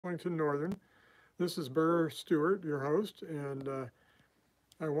Burrlington Northern. This is Burr Stewart, your host, and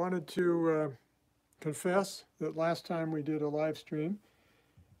I wanted to confess that last time we did a live stream,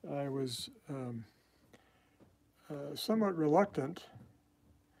 I was somewhat reluctant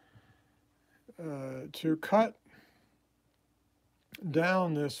to cut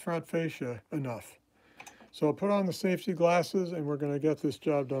down this front fascia enough. So I'll put on the safety glasses and we're going to get this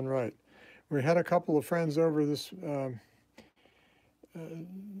job done right. We had a couple of friends over this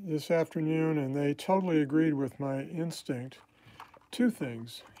afternoon, and they totally agreed with my instinct. Two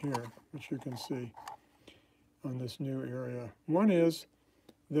things here, which you can see on this new area. One is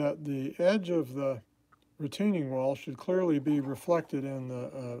that the edge of the retaining wall should clearly be reflected in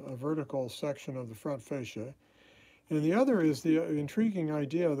a vertical section of the front fascia. And the other is the intriguing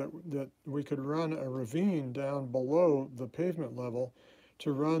idea that we could run a ravine down below the pavement level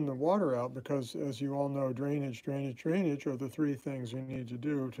to run the water out, because as you all know, drainage, drainage, drainage are the three things you need to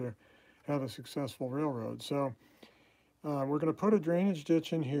do to have a successful railroad. So we're going to put a drainage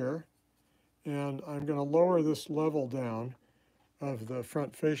ditch in here, and I'm going to lower this level down of the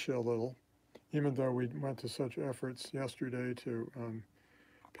front fascia a little, even though we went to such efforts yesterday to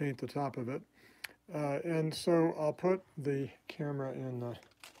paint the top of it. And so I'll put the camera in the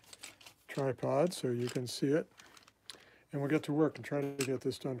tripod so you can see it. And we'll get to work and try to get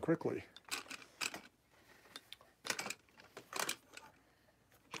this done quickly.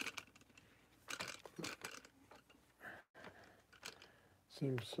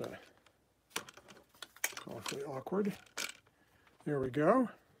 Seems awfully awkward. There we go.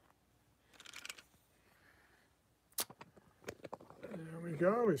 There we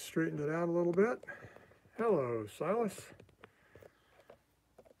go. We straightened it out a little bit. Hello, Silas.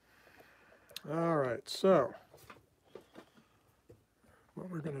 All right, so what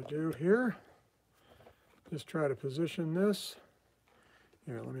we're going to do here, just try to position this.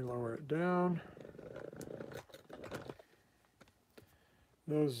 Here, let me lower it down.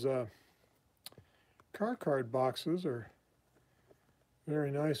 Those car card boxes are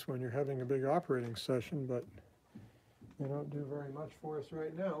very nice when you're having a big operating session, but they don't do very much for us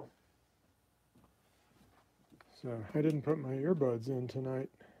right now. So I didn't put my earbuds in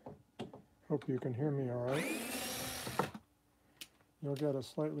tonight. Hope you can hear me all right. You'll get a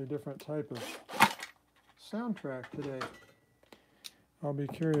slightly different type of soundtrack today. I'll be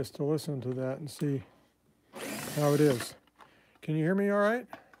curious to listen to that and see how it is. Can you hear me all right?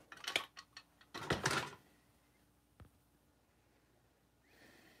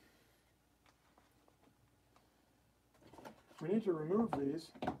 We need to remove these.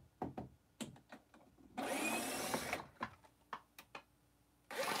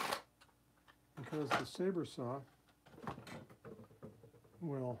 Because the saber saw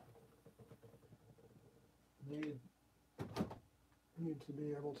will need to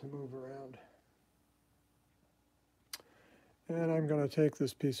be able to move around. And I'm going to take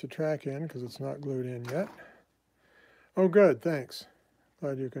this piece of track in because it's not glued in yet. Oh, good, thanks.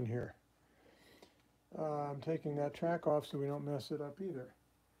 Glad you can hear. I'm taking that track off so we don't mess it up either.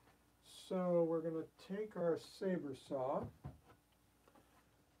 So we're going to take our saber saw.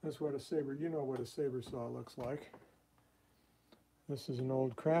 That's what a saber, you know what a saber saw looks like. This is an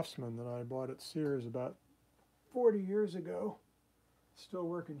old Craftsman that I bought at Sears about 40 years ago. Still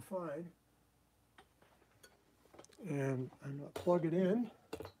working fine. And I'm going to plug it in.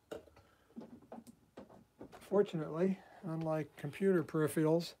 Fortunately, unlike computer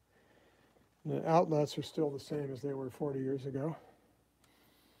peripherals, the outlets are still the same as they were 40 years ago.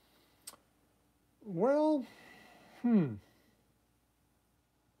 Well, I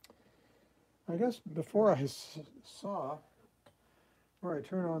guess before I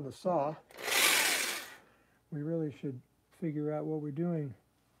turn on the saw, we really should figure out what we're doing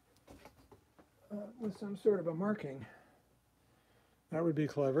with some sort of a marking. That would be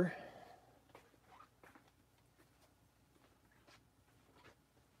clever.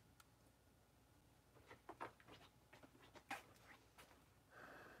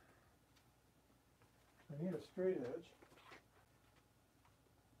 I need a straight edge.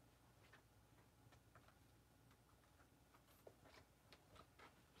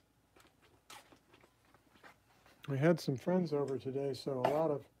 We had some friends over today, so a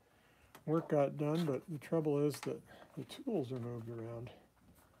lot of work got done, but the trouble is that the tools are moved around.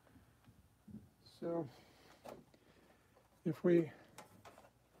 So if we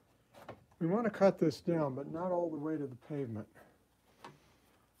want to cut this down, but not all the way to the pavement.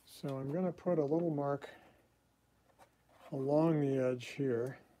 So I'm going to put a little mark along the edge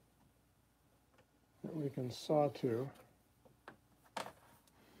here that we can saw to.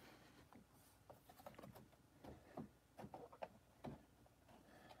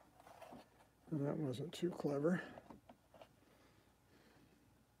 And that wasn't too clever.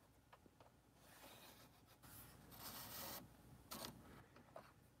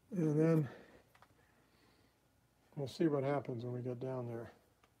 And then we'll see what happens when we get down there.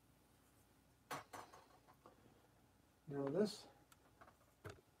 Now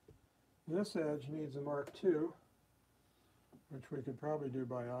this edge needs a mark 2, which we could probably do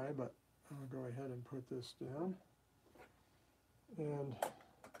by eye, but I'll go ahead and put this down. And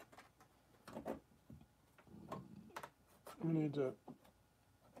we need to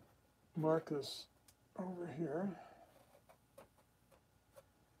mark this over here.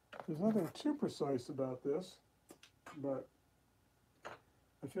 There's nothing too precise about this, but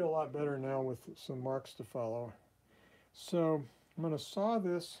I feel a lot better now with some marks to follow. So I'm going to saw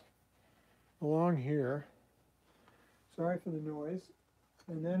this along here. Sorry for the noise.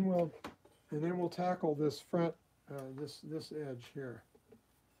 And then we'll tackle this front, this edge here.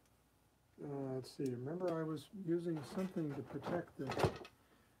 Let's see. Remember, I was using something to protect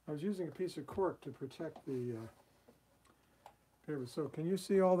I was using a piece of cork to protect the paper. So can you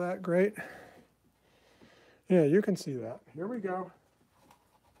see all that? Great. Yeah, you can see that. Here we go.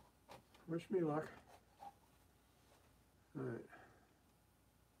 Wish me luck. All right.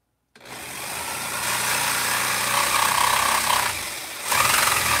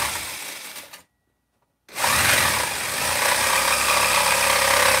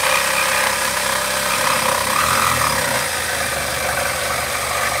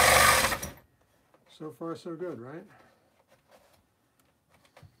 So far, so good, right?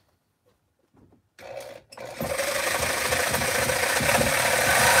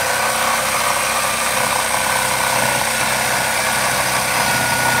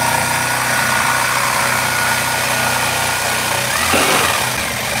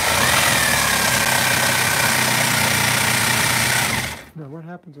 Now, what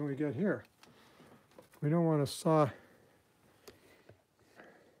happens when we get here? We don't want to saw.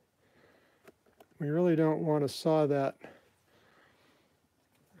 We really don't want to saw that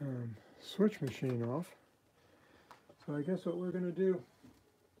switch machine off. So I guess what we're going to do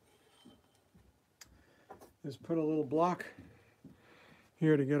is put a little block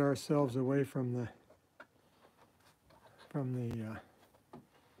here to get ourselves away from the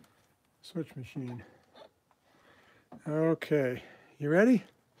switch machine. Okay, you ready?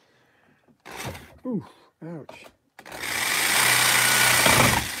 Ooh, ouch.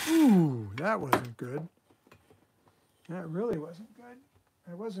 Ooh, that wasn't good. That really wasn't good.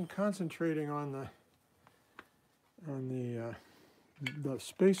 I wasn't concentrating on the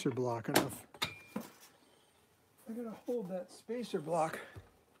spacer block enough. I gotta hold that spacer block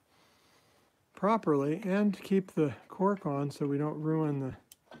properly and keep the cork on so we don't ruin the.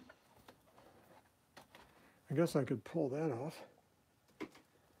 I guess I could pull that off.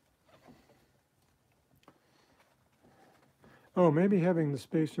 Oh, maybe having the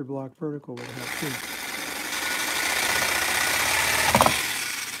spacer block vertical would help too.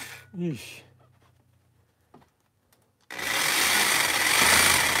 Yeesh.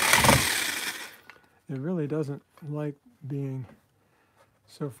 It really doesn't like being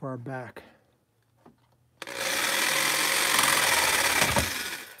so far back.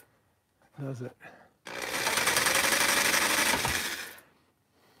 Does it?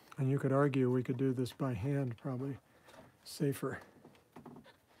 And you could argue we could do this by hand, probably safer.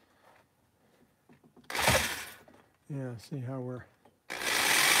 Yeah, see how we're.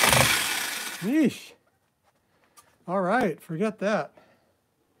 Yeesh. All right, forget that.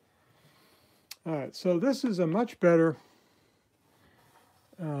 All right, so this is a much better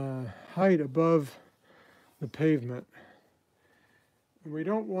height above the pavement. We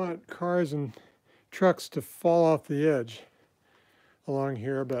don't want cars and trucks to fall off the edge along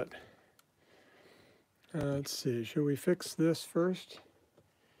here, but let's see, should we fix this first?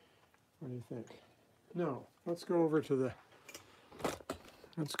 What do you think? No, let's go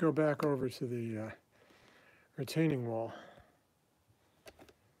back over to the retaining wall.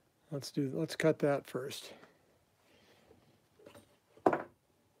 Let's cut that first.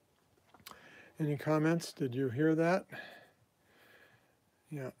 Any comments? Did you hear that?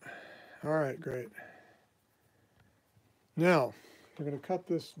 Yeah. All right, great. Now, we're going to cut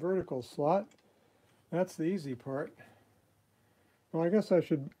this vertical slot. That's the easy part. Well, I guess I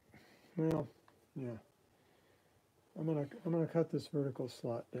should, well, yeah. I'm gonna cut this vertical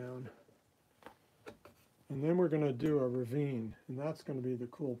slot down. And then we're going to do a ravine, and that's going to be the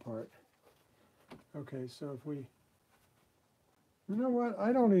cool part. Okay, so if we, you know what?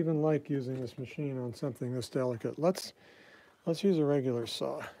 I don't even like using this machine on something this delicate. Let's use a regular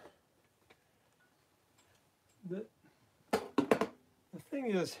saw. The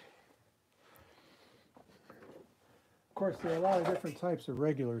thing is, course, there are a lot of different types of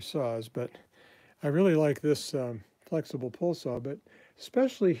regular saws, but I really like this flexible pull saw, but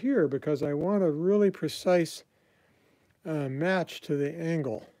especially here because I want a really precise match to the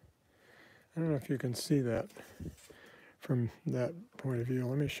angle. I don't know if you can see that from that point of view.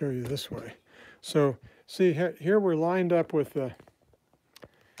 Let me show you this way. So see, here we're lined up with the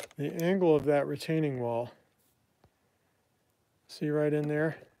angle of that retaining wall. See right in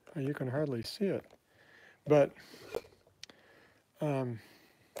there? Oh, you can hardly see it. But,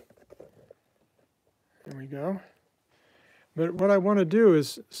 there we go. But what I want to do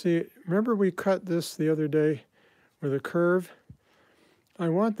is, see, remember we cut this the other day with a curve? I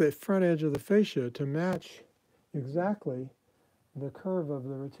want the front edge of the fascia to match exactly the curve of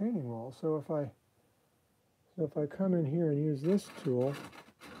the retaining wall. So if I come in here and use this tool,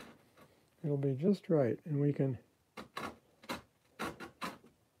 it'll be just right, and we can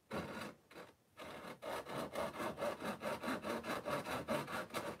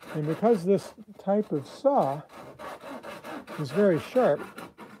and because this type of saw is very sharp,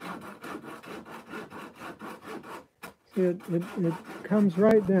 see it comes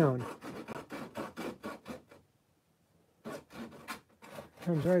right down.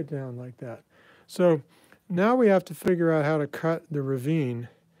 Comes right down like that. So now we have to figure out how to cut the ravine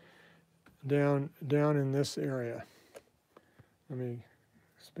down in this area. Let me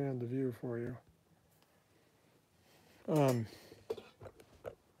expand the view for you.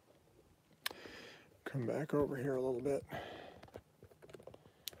 Come back over here a little bit.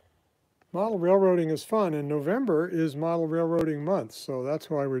 Model railroading is fun, and November is model railroading month, so that's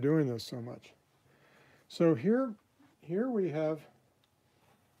why we're doing this so much. So here we have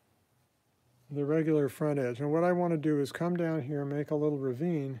the regular front edge, and what I want to do is come down here, make a little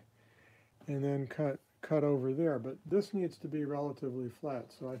ravine, and then cut over there. But this needs to be relatively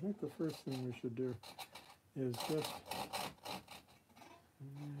flat, so I think the first thing we should do is just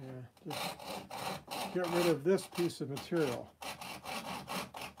get rid of this piece of material.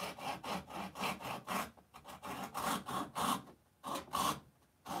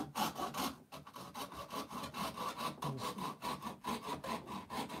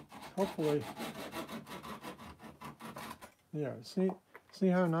 Hopefully, yeah, see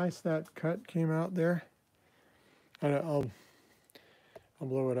how nice that cut came out there? I'll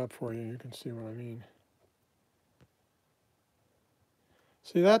blow it up for you, you can see what I mean.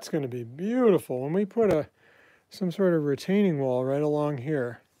 See, that's going to be beautiful. When we put some sort of retaining wall right along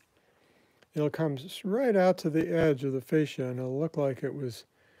here, it'll come right out to the edge of the fascia, and it'll look like it was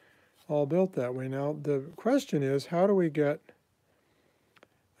all built that way. Now, the question is, how do we get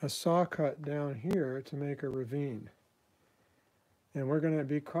a saw cut down here to make a ravine? And we're going to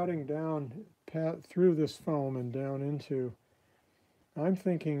be cutting down through this foam and down into, I'm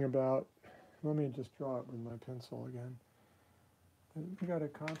thinking about, let me just draw it with my pencil again. We got to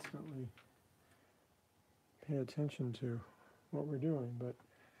constantly pay attention to what we're doing, but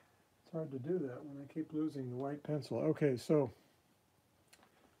it's hard to do that when I keep losing the white pencil. Okay, so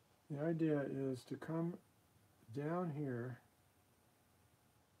the idea is to come down here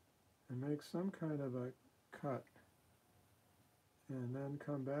and make some kind of a cut, and then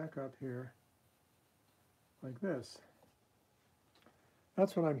come back up here like this.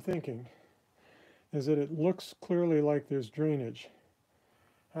 That's what I'm thinking, is that it looks clearly like there's drainage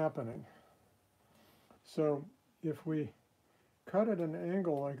happening. So if we cut at an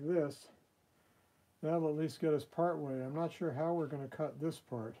angle like this, that'll at least get us part way. I'm not sure how we're going to cut this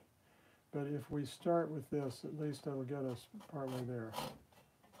part, but if we start with this, at least that'll get us part way there.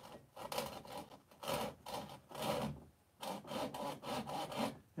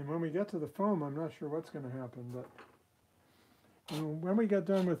 And when we get to the foam, I'm not sure what's going to happen, but when we get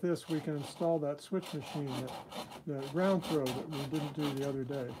done with this, we can install that switch machine, the round throw that we didn't do the other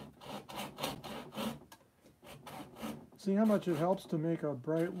day. See how much it helps to make a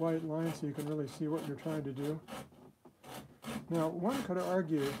bright white line so you can really see what you're trying to do? Now, one could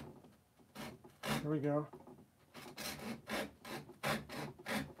argue, there we go.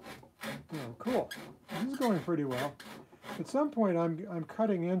 Oh, cool. This is going pretty well. At some point, I'm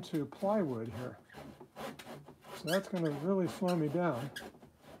cutting into plywood here. So that's going to really slow me down.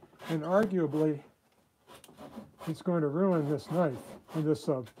 And arguably, it's going to ruin this knife, or this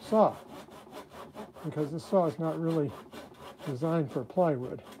saw, because this saw is not really designed for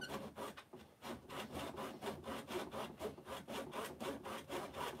plywood.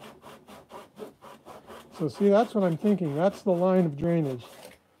 So see, that's what I'm thinking. That's the line of drainage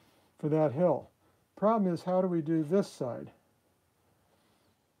for that hill. Problem is, how do we do this side?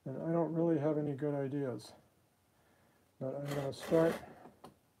 And I don't really have any good ideas. But I'm going to start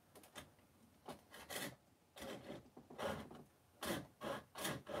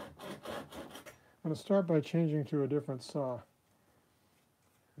going to start by changing to a different saw.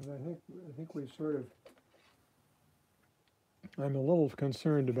 And I think we sort of, I'm a little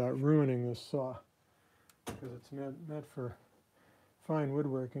concerned about ruining this saw because it's meant for fine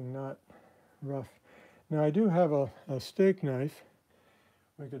woodworking, not rough. Now I do have a steak knife.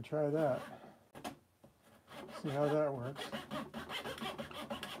 We could try that. See how that works.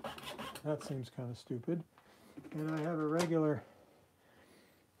 That seems kind of stupid. And I have a regular,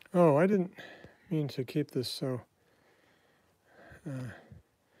 oh, I didn't mean to keep this so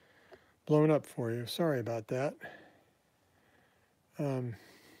blown up for you. Sorry about that.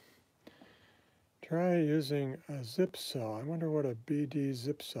 Try using a zip saw. I wonder what a BD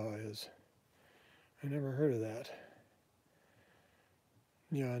zip saw is. I never heard of that.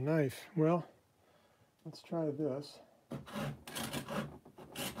 Yeah, a knife. Well, let's try this.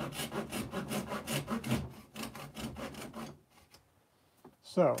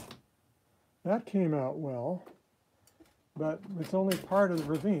 So, that came out well, but it's only part of the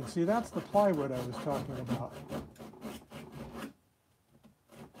ravine. See, that's the plywood I was talking about.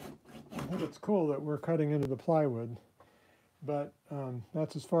 I think it's cool that we're cutting into the plywood, but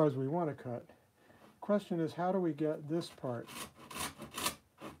that's as far as we want to cut. Question is, how do we get this part?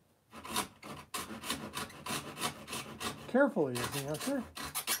 Carefully is the answer.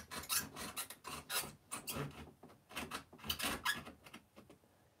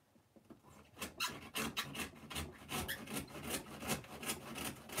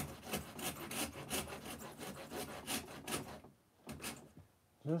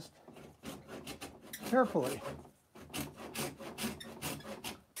 Just carefully.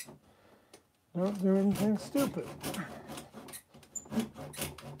 Don't do anything stupid.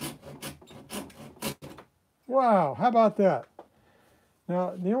 Wow, how about that?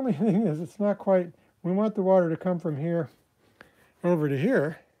 Now, the only thing is it's not quite, we want the water to come from here over to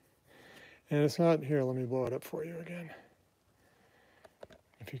here, and it's not here. Let me blow it up for you again,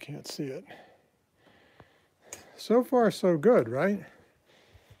 if you can't see it. So far, so good, right?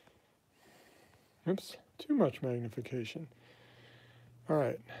 Oops, too much magnification. All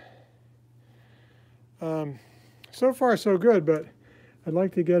right. So far, so good, but I'd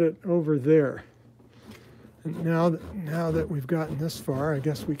like to get it over there. And now that we've gotten this far, I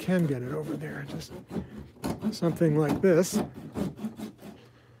guess we can get it over there. Just something like this,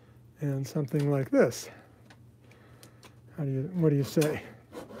 and something like this. What do you say?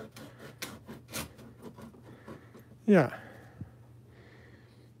 Yeah.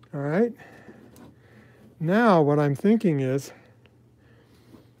 All right. Now what I'm thinking is,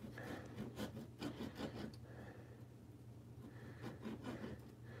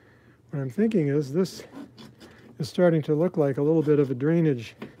 this is starting to look like a little bit of a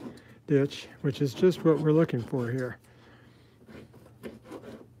drainage ditch, which is just what we're looking for here.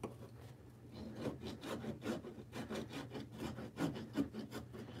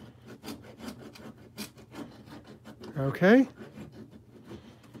 Okay?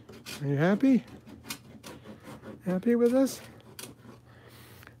 Are you happy? Happy with this?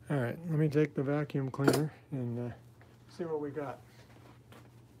 All right, let me take the vacuum cleaner and see what we got.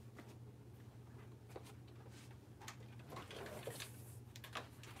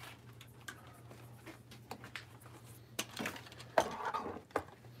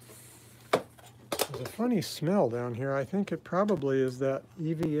 There's a funny smell down here. I think it probably is that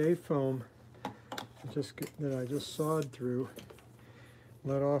EVA foam that I just sawed through.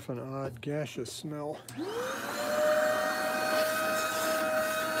 Let off an odd gaseous smell.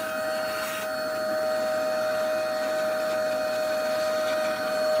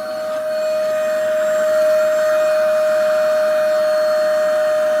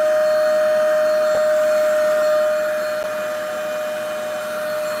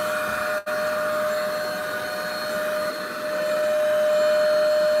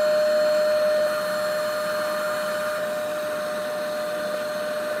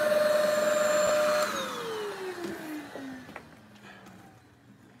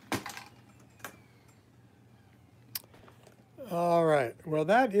 All right, well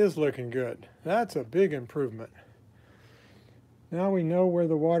that is looking good. That's a big improvement. Now we know where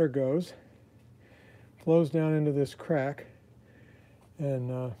the water goes. Flows down into this crack,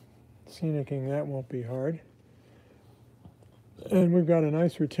 and scenicking that won't be hard. And we've got a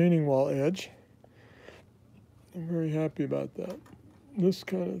nice retaining wall edge. I'm very happy about that. This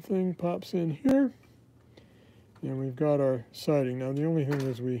kind of thing pops in here, and we've got our siding. Now the only thing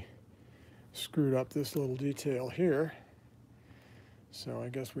is we screwed up this little detail here. So I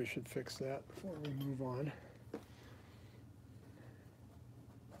guess we should fix that before we move on.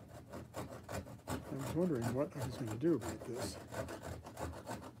 I was wondering what I was going to do about this.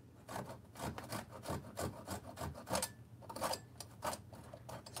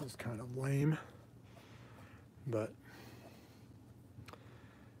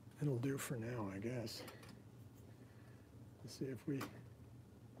 it'll do for now, I guess. Let's see if we...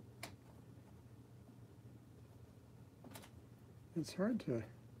 It's hard to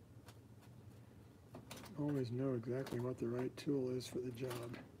always know exactly what the right tool is for the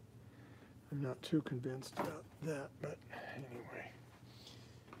job. I'm not too convinced about that, but anyway.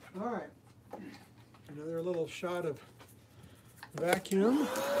 All right, another little shot of vacuum.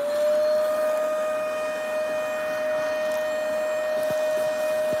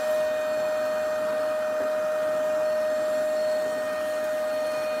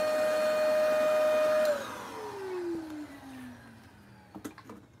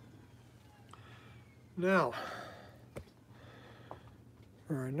 Now,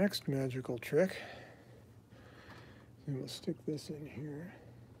 for our next magical trick, we'll stick this in here.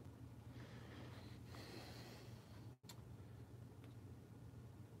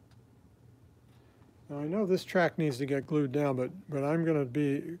 Now I know this track needs to get glued down, but I'm going to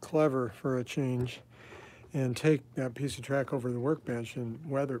be clever for a change and take that piece of track over the workbench and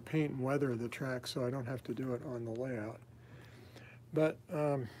paint and weather the track so I don't have to do it on the layout. But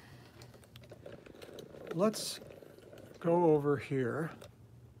let's go over here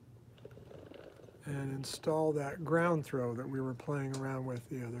and install that ground throw that we were playing around with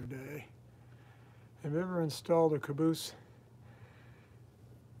the other day. Have you ever installed a Caboose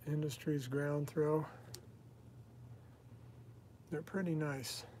Industries ground throw? They're pretty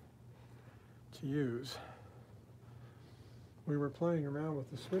nice to use. We were playing around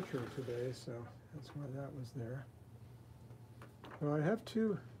with the switcher today, so that's why that was there. So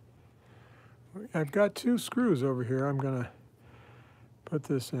I've got two screws over here. I'm going to put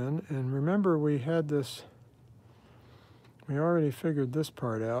this in, and remember we had this, we already figured this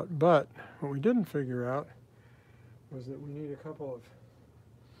part out, but what we didn't figure out was that we need a couple of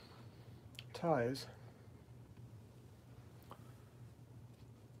ties,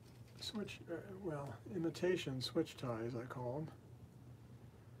 imitation switch ties I call them,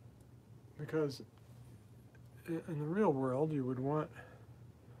 because in the real world you would want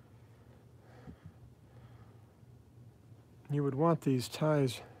these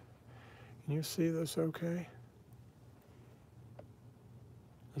ties. Can you see this okay?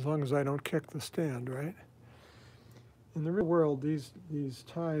 As long as I don't kick the stand, right? In the real world, these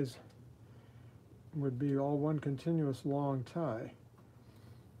ties would be all one continuous long tie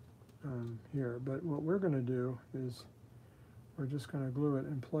here. But what we're going to do is we're just going to glue it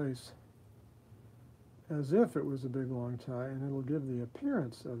in place as if it was a big long tie, and it'll give the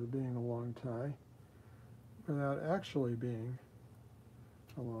appearance of it being a long tie without actually being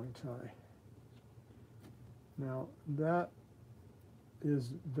a long tie. Now that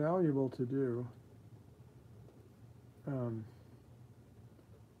is valuable to do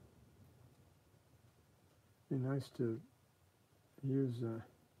be nice to use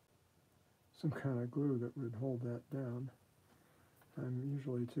some kind of glue that would hold that down. I'm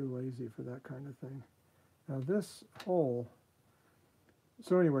usually too lazy for that kind of thing. Now this hole,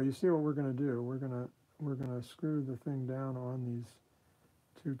 so anyway, you see what we're going to do. We're going to screw the thing down on these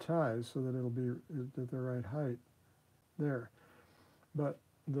two ties so that it'll be at the right height there. But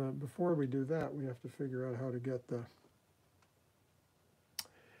before we do that, we have to figure out how to get the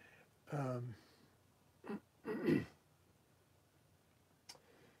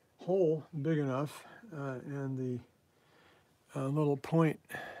hole big enough and the little point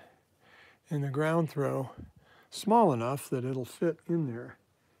in the ground throw small enough that it'll fit in there.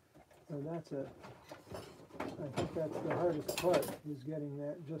 And that's it. I think that's the hardest part, is getting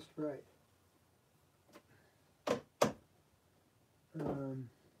that just right.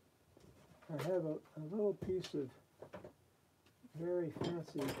 I have a little piece of very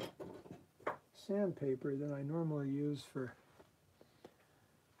fancy sandpaper that I normally use for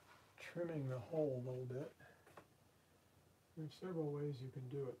trimming the hole a little bit. There's several ways you can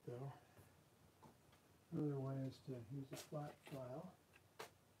do it, though. Another way is to use a flat file.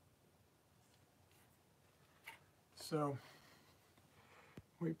 So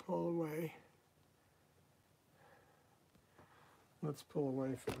we pull away. Let's pull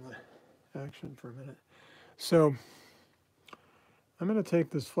away from the action for a minute. So I'm going to take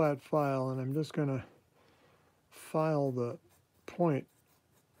this flat file and I'm just going to file the point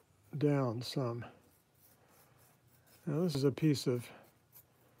down some. Now this is a piece of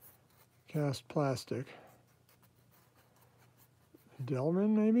cast plastic. Delrin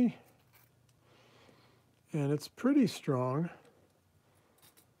maybe? And it's pretty strong.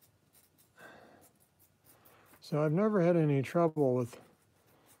 So I've never had any trouble with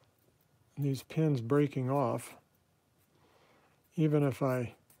these pins breaking off, even if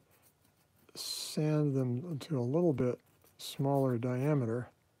I sand them to a little bit smaller diameter.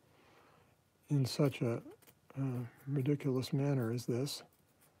 in such a ridiculous manner as this.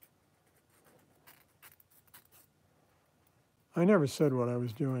 I never said what I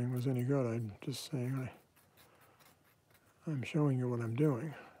was doing was any good. I'm just saying I'm showing you what I'm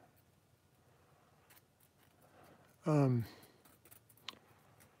doing. And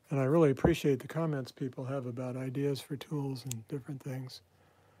I really appreciate the comments people have about ideas for tools and different things.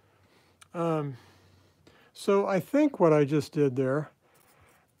 So I think what I just did there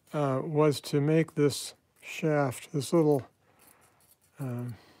was to make this shaft, this little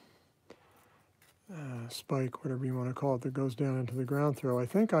spike, whatever you want to call it, that goes down into the ground throw. I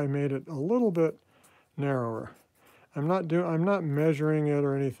think I made it a little bit narrower. I'm not measuring it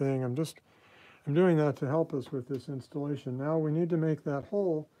or anything. I'm doing that to help us with this installation. Now we need to make that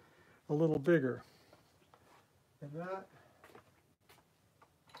hole a little bigger. And that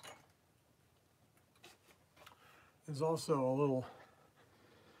is also a little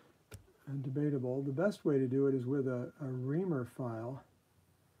debatable. The best way to do it is with a reamer file.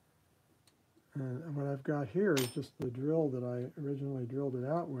 And what I've got here is just the drill that I originally drilled it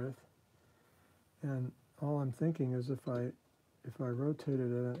out with. And all I'm thinking is if I rotate it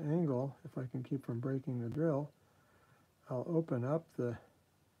at an angle, if I can keep from breaking the drill, I'll open up the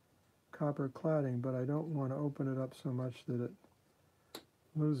copper cladding, but I don't want to open it up so much that it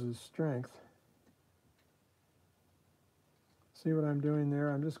loses strength. See what I'm doing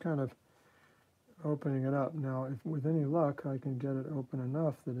there? I'm just kind of opening it up. Now, if with any luck, I can get it open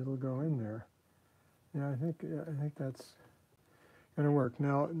enough that it'll go in there. Yeah, I think that's going to work.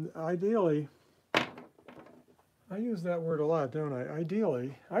 Now, ideally, I use that word a lot, don't I?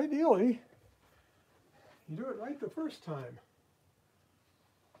 Ideally, you do it right the first time.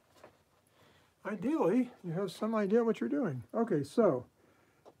 Ideally, you have some idea what you're doing. Okay, so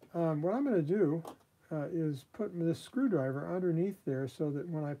what I'm going to do is put this screwdriver underneath there so that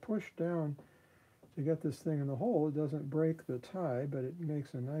when I push down to get this thing in the hole, it doesn't break the tie, but it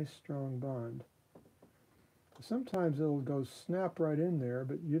makes a nice strong bond. Sometimes it'll go snap right in there,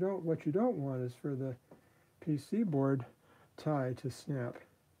 but what you don't want is for the PC board tie to snap,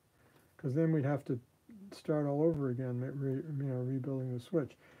 because then we'd have to start all over again, rebuilding the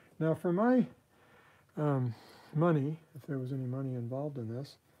switch. Now for my money, if there was any money involved in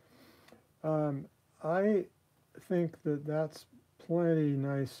this, I think that that's plenty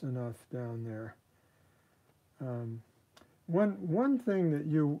nice enough down there. One thing that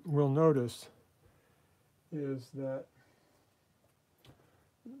you will notice is that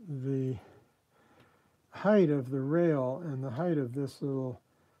the height of the rail and the height of this little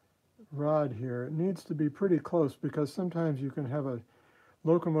rod here, it needs to be pretty close, because sometimes you can have a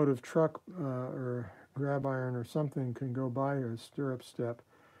locomotive truck or grab iron or something can go by your stirrup step,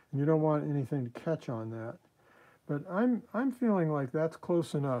 and you don't want anything to catch on that. But I'm feeling like that's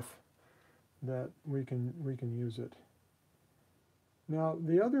close enough that we can use it. Now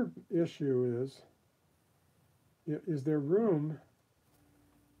the other issue is there room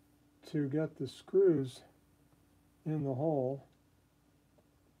to get the screws in the hole?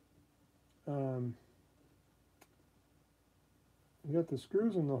 Get the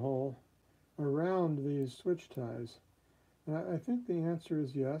screws in the hole around these switch ties. And I think the answer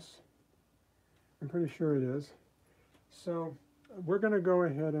is yes. I'm pretty sure it is. So we're going to go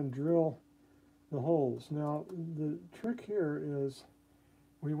ahead and drill the holes. Now the trick here is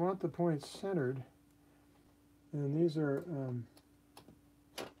we want the points centered, and these are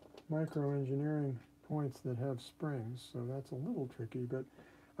micro-engineering points that have springs, so that's a little tricky, but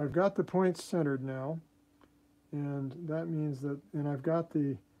I've got the points centered now, and that means that, and I've got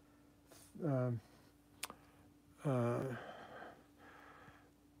the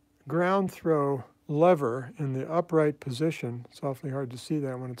ground throw lever in the upright position. It's awfully hard to see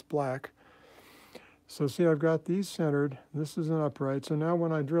that when it's black. So see, I've got these centered. This is an upright. So now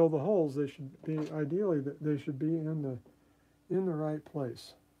when I drill the holes, they should be, ideally, they should be in the right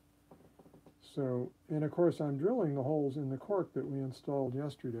place. So, and of course, I'm drilling the holes in the cork that we installed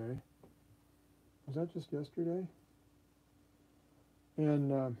yesterday. Was that just yesterday?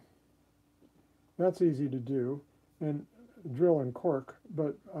 And that's easy to do, and drill and cork.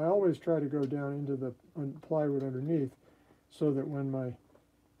 But I always try to go down into the plywood underneath, so that when my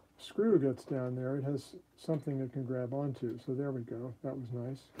screw gets down there, it has something it can grab onto. So there we go. That was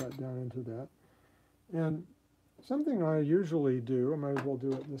nice. Got down into that. And something I usually do, I might as well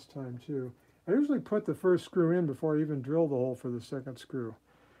do it this time too, I usually put the first screw in before I even drill the hole for the second screw,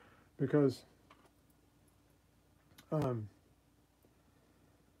 because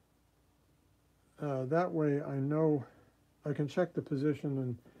that way I know I can check the position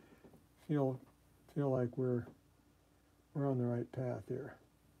and feel like we're on the right path here.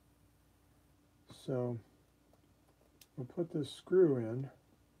 so we'll put this screw in,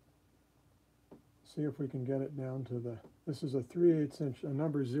 see if we can get it down to the, this is a 3/8 inch, a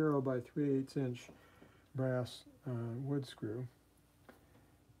number 0 by 3/8 inch brass wood screw.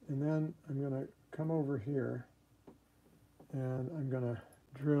 And then I'm going to come over here and I'm going to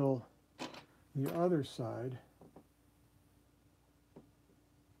drill the other side.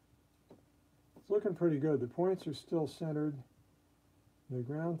 It's looking pretty good. The points are still centered. The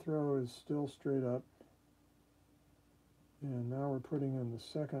ground throw is still straight up. And now we're putting in the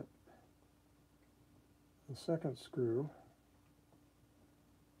second screw.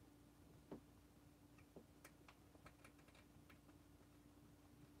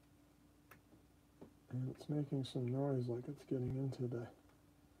 And it's making some noise like it's getting into the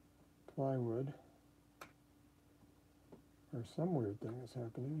plywood. Or some weird thing is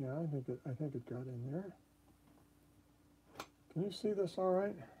happening. Yeah, I think it got in there. Can you see this all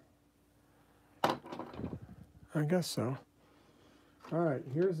right? I guess so. All right,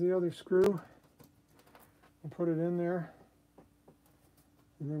 here's the other screw. We'll put it in there,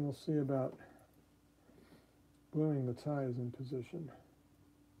 and then we'll see about gluing the ties in position.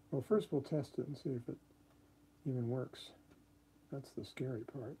 Well, first we'll test it and see if it even works. That's the scary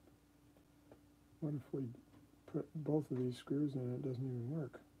part. What if we put both of these screws in and it doesn't even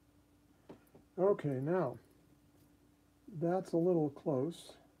work? Okay, now, that's a little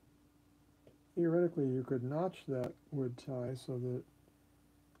close. Theoretically, you could notch that wood tie so that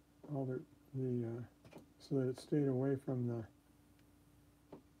so that it stayed away from the.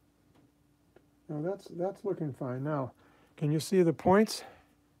 Now that's looking fine. Now, can you see the points?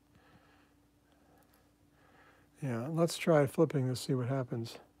 Yeah, let's try flipping this, see what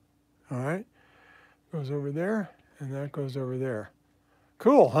happens. All right, goes over there, and that goes over there.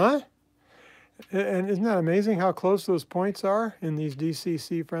 Cool, huh? And isn't that amazing how close those points are in these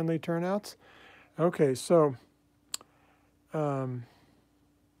DCC-friendly turnouts? Okay, so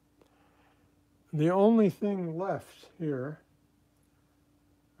the only thing left here,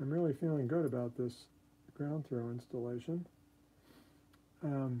 I'm really feeling good about this ground throw installation.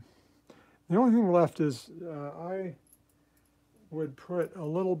 The only thing left is I would put a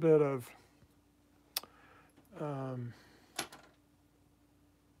little bit of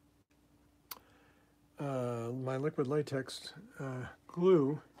my liquid latex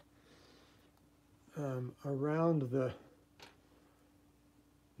glue around the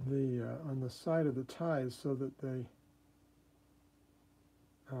on the side of the ties so that they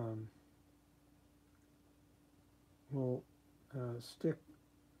will stick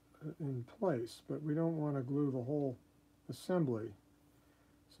in place, but we don't want to glue the whole assembly.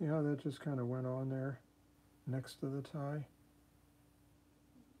 See how that just kind of went on there next to the tie?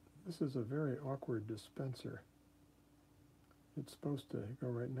 This is a very awkward dispenser. It's supposed to go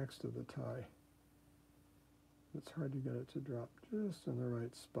right next to the tie. It's hard to get it to drop just in the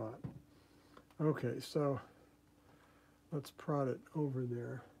right spot. Okay, so let's prod it over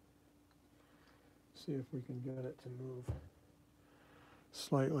there. See if we can get it to move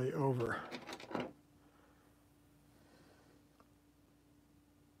slightly over.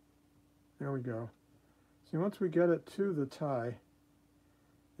 There we go. See, once we get it to the tie,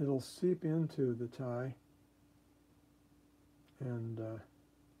 it'll seep into the tie, and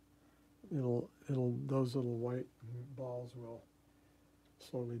those little white balls will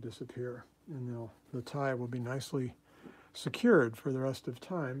slowly disappear, and the tie will be nicely secured for the rest of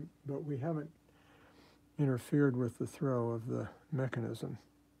time, but we haven't interfered with the throw of the mechanism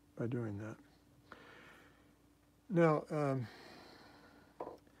by doing that. Now,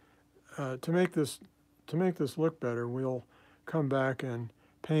 to make this look better, we'll come back and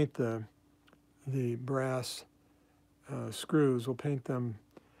paint the brass screws. We'll paint them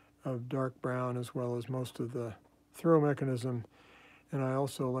of dark brown as well as most of the throw mechanism, and I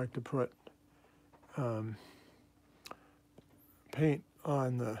also like to put paint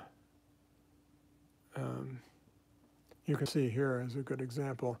on the. You can see here as a good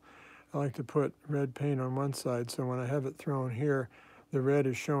example. I like to put red paint on one side, so when I have it thrown here, the red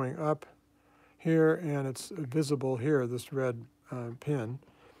is showing up here, and it's visible here, this red pin.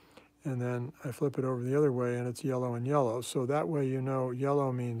 And then I flip it over the other way, and it's yellow and yellow. So that way you know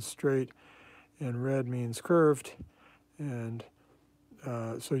yellow means straight, and red means curved. And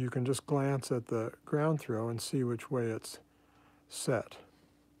so you can just glance at the ground throw and see which way it's set.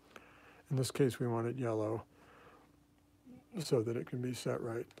 In this case, we want it yellow so that it can be set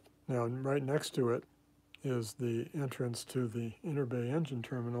right. Now, right next to it is the entrance to the inner bay engine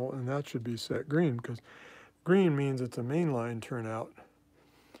terminal, and that should be set green, because green means it's a mainline turnout,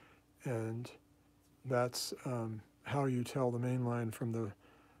 and that's how you tell the mainline from the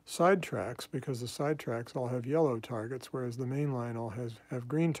side tracks, because the side tracks all have yellow targets, whereas the main line all have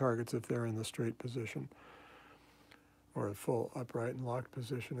green targets if they're in the straight position, or a full upright and locked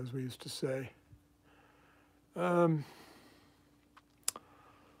position, as we used to say.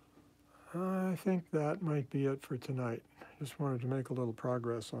 I think that might be it for tonight. Just wanted to make a little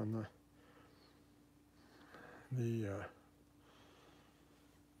progress on the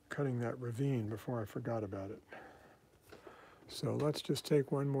cutting that ravine before I forgot about it. So let's just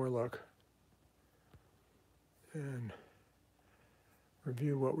take one more look and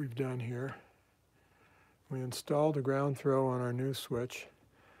review what we've done here. We installed a ground throw on our new switch,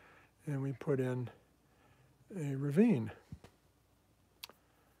 and we put in a ravine.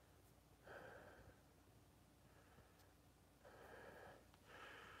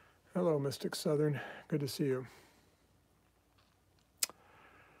 Hello, Mystic Southern. Good to see you.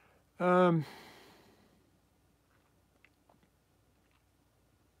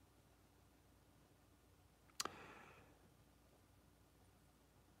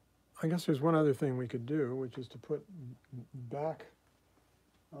 I guess there's one other thing we could do, which is to put back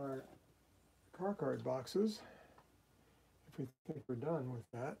our car card boxes, if we think we're done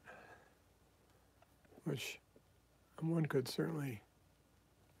with that, which one could certainly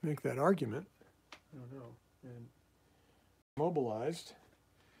make that argument. I don't know. And mobilized.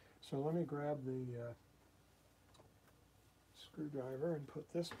 So let me grab the screwdriver and put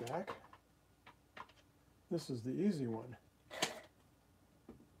this back. This is the easy one.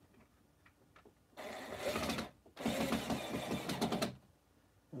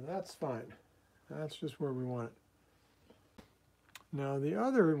 And that's fine. That's just where we want it. Now the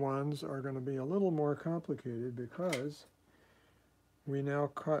other ones are going to be a little more complicated because we now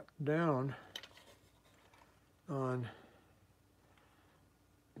cut down on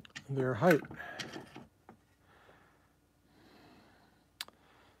their height.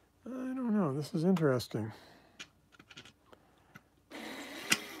 I don't know, this is interesting.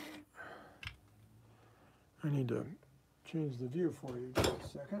 I need to change the view for you just a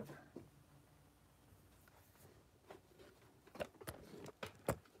second.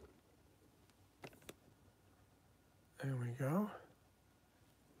 There we go.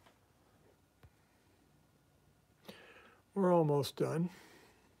 We're almost done.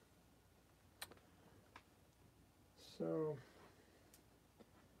 So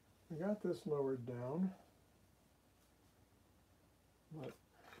we got this lowered down, but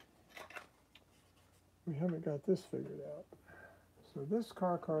we haven't got this figured out. So this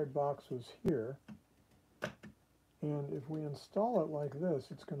car card box was here, and if we install it like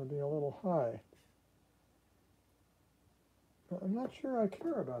this, it's going to be a little high. But I'm not sure I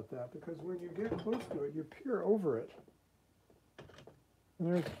care about that, because when you get close to it, you peer over it.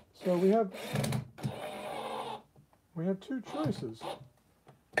 And so we have two choices.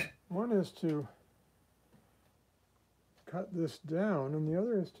 One is to cut this down, and the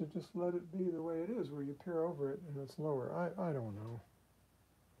other is to just let it be the way it is, where you peer over it and it's lower. I don't know.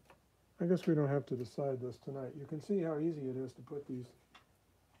 I guess we don't have to decide this tonight. You can see how easy it is to put these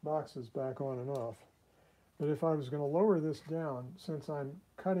boxes back on and off. But if I was going to lower this down, since I'm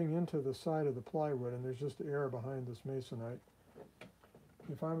cutting into the side of the plywood and there's just air behind this masonite,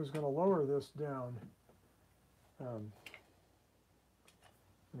 if I was going to lower this down, let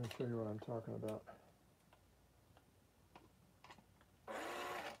me show you what I'm talking about.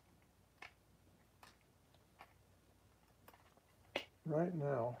 Right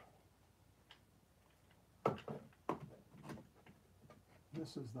now,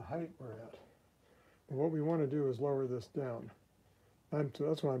 this is the height we're at. And what we want to do is lower this down.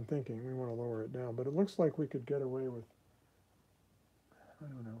 That's what I'm thinking. We want to lower it down. But it looks like we could get away with, I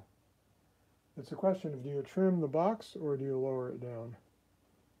don't know. It's a question of, do you trim the box or do you lower it down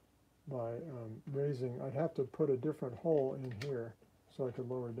by raising? I'd have to put a different hole in here so I could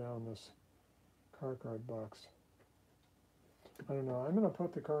lower down this car card box. I don't know. I'm going to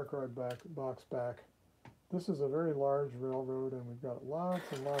put the car card box back. This is a very large railroad, and we've got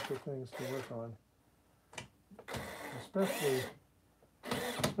lots and lots of things to work on,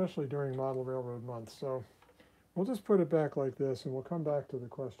 especially during Model Railroad Month. So we'll just put it back like this, and we'll come back to the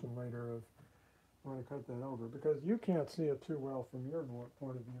question later of when I cut that over, because you can't see it too well from your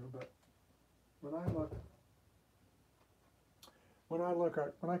point of view. But when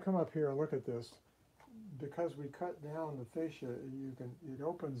I come up here and look at this, because we cut down the fascia, it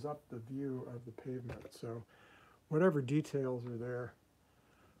opens up the view of the pavement. So whatever details are there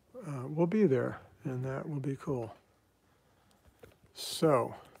will be there, and that will be cool.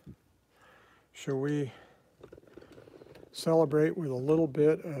 So, shall we celebrate with a little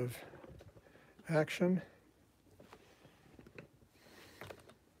bit of action?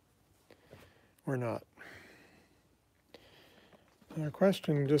 or not. A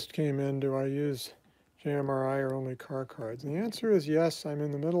question just came in, do I use JMRI or only car cards? And the answer is yes. I'm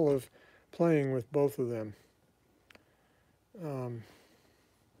in the middle of playing with both of them,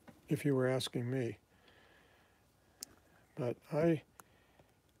 if you were asking me. But I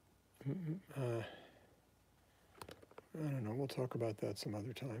don't know, we'll talk about that some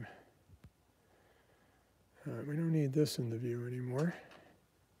other time. All right, we don't need this in the view anymore.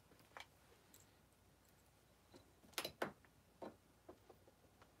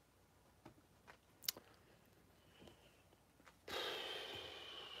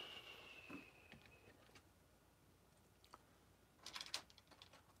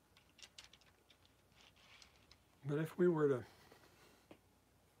 But if we were to,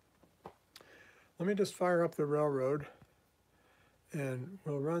 let me just fire up the railroad and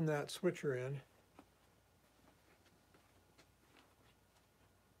we'll run that switcher in.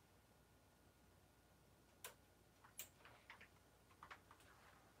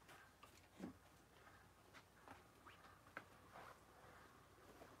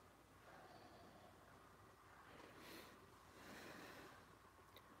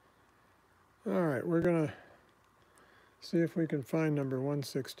 All right, we're going to see if we can find number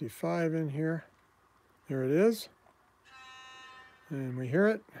 165 in here. There it is. And we hear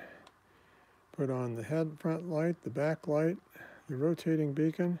it. Put on the head front light, the back light, the rotating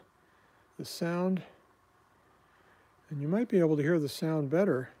beacon, the sound. And you might be able to hear the sound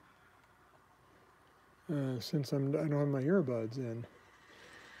better since I don't have my earbuds in.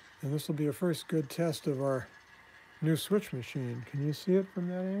 And this will be a first good test of our new switch machine. Can you see it from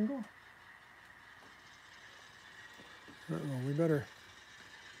that angle? Uh-oh, we better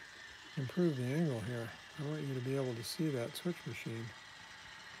improve the angle here. I want you to be able to see that switch machine.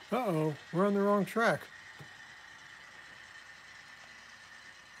 Uh-oh, we're on the wrong track.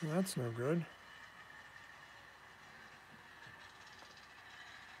 Well, that's no good.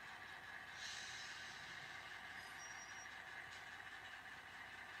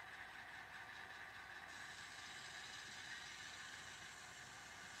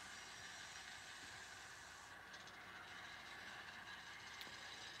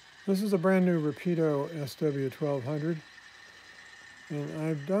 This is a brand new Rapido SW1200. And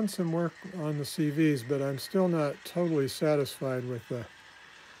I've done some work on the CVs, but I'm still not totally satisfied with the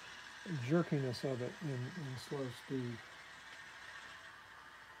jerkiness of it in slow speed.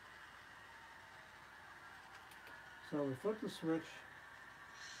 So we flip the switch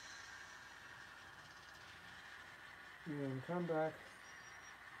and come back.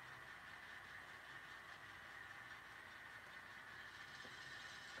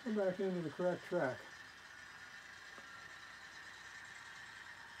 Come back into the correct track.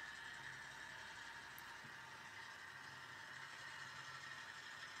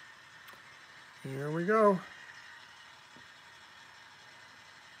 Here we go.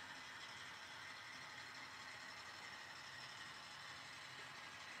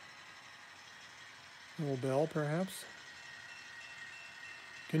 A little bell, perhaps.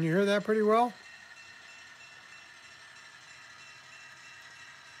 Can you hear that pretty well?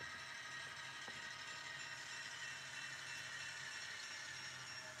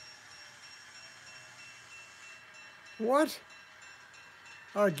 What?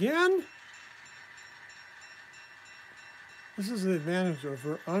 Again? This is the advantage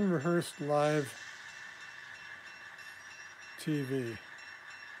of unrehearsed live TV.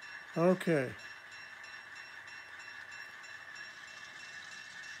 Okay.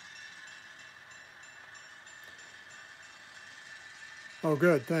 Oh,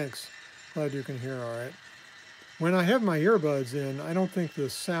 good, thanks. Glad you can hear all right. When I have my earbuds in, I don't think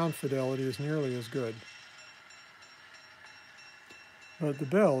the sound fidelity is nearly as good. But the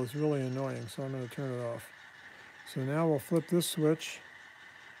bell is really annoying, so I'm going to turn it off. So now we'll flip this switch,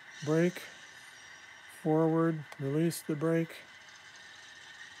 brake, forward, release the brake,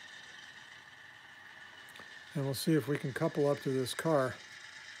 and we'll see if we can couple up to this car.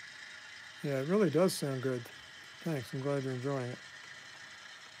 Yeah, it really does sound good. Thanks, I'm glad you're enjoying it.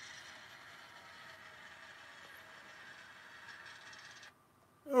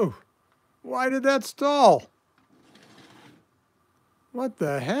 Oh, why did that stall? What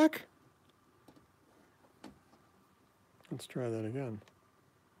the heck? Let's try that again.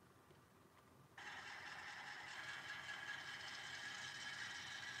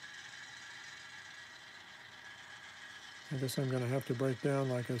 I guess I'm going to have to break down,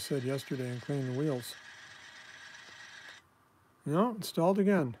 like I said yesterday, and clean the wheels. No, it stalled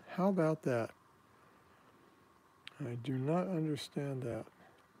again. How about that? I do not understand that.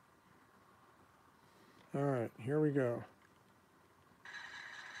 All right, here we go.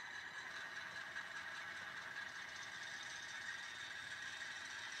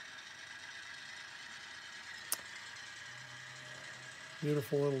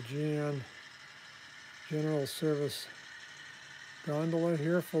 Beautiful little General Service gondola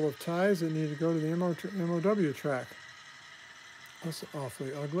here full of ties that need to go to the MOW track. That's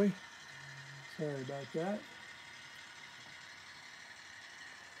awfully ugly. Sorry about that.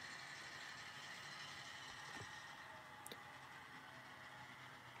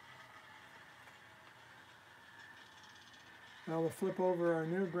 Now we'll flip over our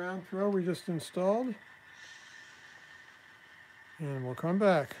new ground throw we just installed, and we'll come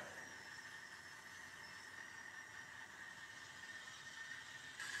back.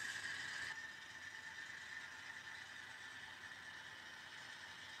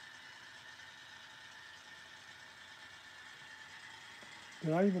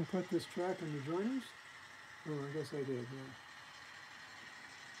 Did I even put this track in the joiners? Oh, I guess I did, yeah.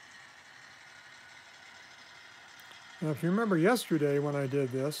 Now, if you remember yesterday when I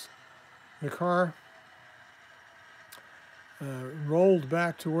did this, the car rolled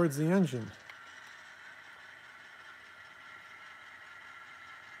back towards the engine.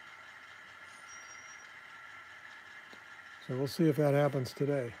 So we'll see if that happens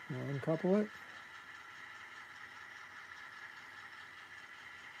today. We'll uncouple it.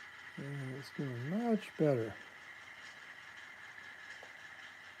 And it's doing much better.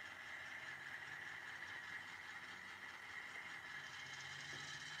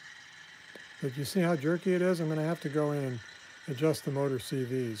 But you see how jerky it is? I'm going to have to go in and adjust the motor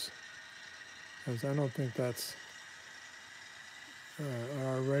CVs, because I don't think that's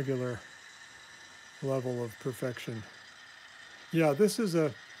our regular level of perfection. Yeah, this is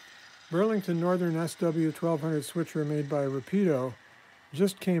a Burlington Northern SW1200 switcher made by Rapido.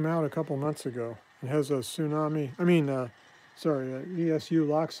 Just came out a couple months ago. It has a ESU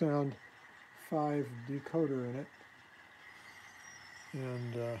Lock Sound 5 decoder in it.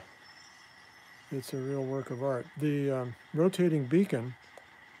 And it's a real work of art. The rotating beacon,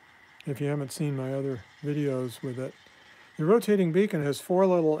 if you haven't seen my other videos with it, the rotating beacon has 4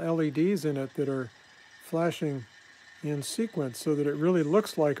 little LEDs in it that are flashing in sequence so that it really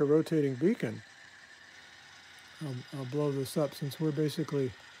looks like a rotating beacon. I'll blow this up since we're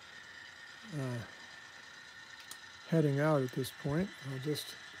basically heading out at this point. I'll just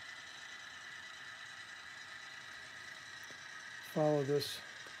follow this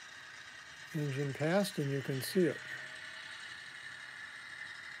engine past and you can see it.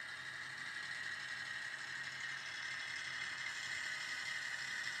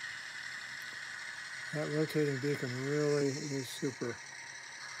 That rotating beacon really is super.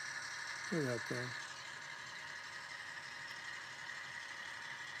 Look at that thing.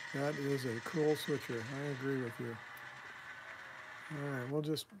 That is a cool switcher. I agree with you. All right, we'll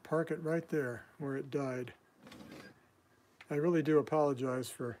just park it right there where it died. I really do apologize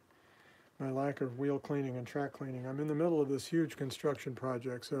for my lack of wheel cleaning and track cleaning. I'm in the middle of this huge construction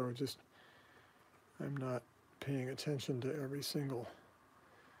project, so I'm not paying attention to every single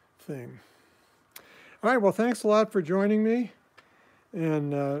thing. All right, well, thanks a lot for joining me.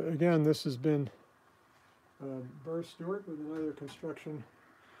 And again, this has been Burr Stewart with another construction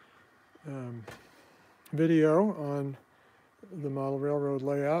video on the model railroad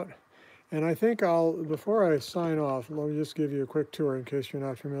layout. And I think before I sign off, let me just give you a quick tour in case you're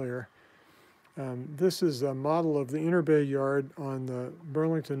not familiar. This is a model of the inner bay yard on the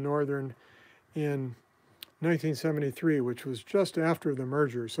Burlington Northern in 1973, which was just after the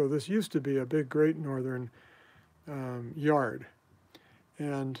merger. So this used to be a big Great Northern yard.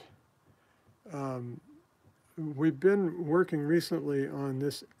 And we've been working recently on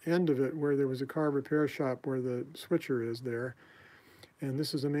this end of it where there was a car repair shop where the switcher is there. And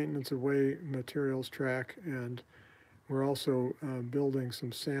this is a maintenance of way materials track, and we're also building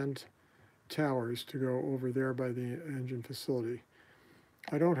some sand towers to go over there by the engine facility.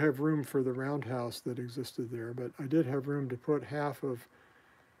 I don't have room for the roundhouse that existed there, but I did have room to put half of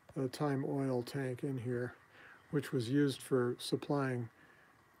a Time oil tank in here, which was used for supplying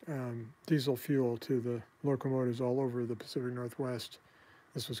diesel fuel to the locomotives all over the Pacific Northwest.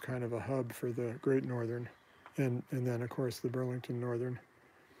 This was kind of a hub for the Great Northern, and then, of course, the Burlington Northern.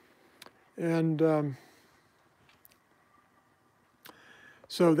 And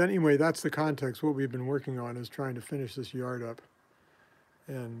so then, anyway, that's the context. What we've been working on is trying to finish this yard up.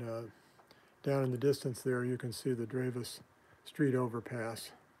 And down in the distance there, you can see the Dravis Street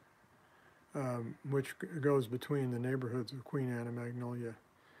overpass, which goes between the neighborhoods of Queen Anne and Magnolia.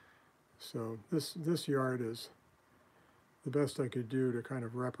 So this yard is the best I could do to kind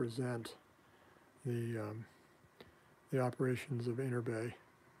of represent the operations of Inner Bay.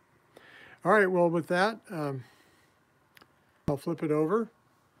 All right, well, with that, I'll flip it over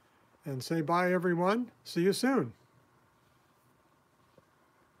and say bye, everyone. See you soon.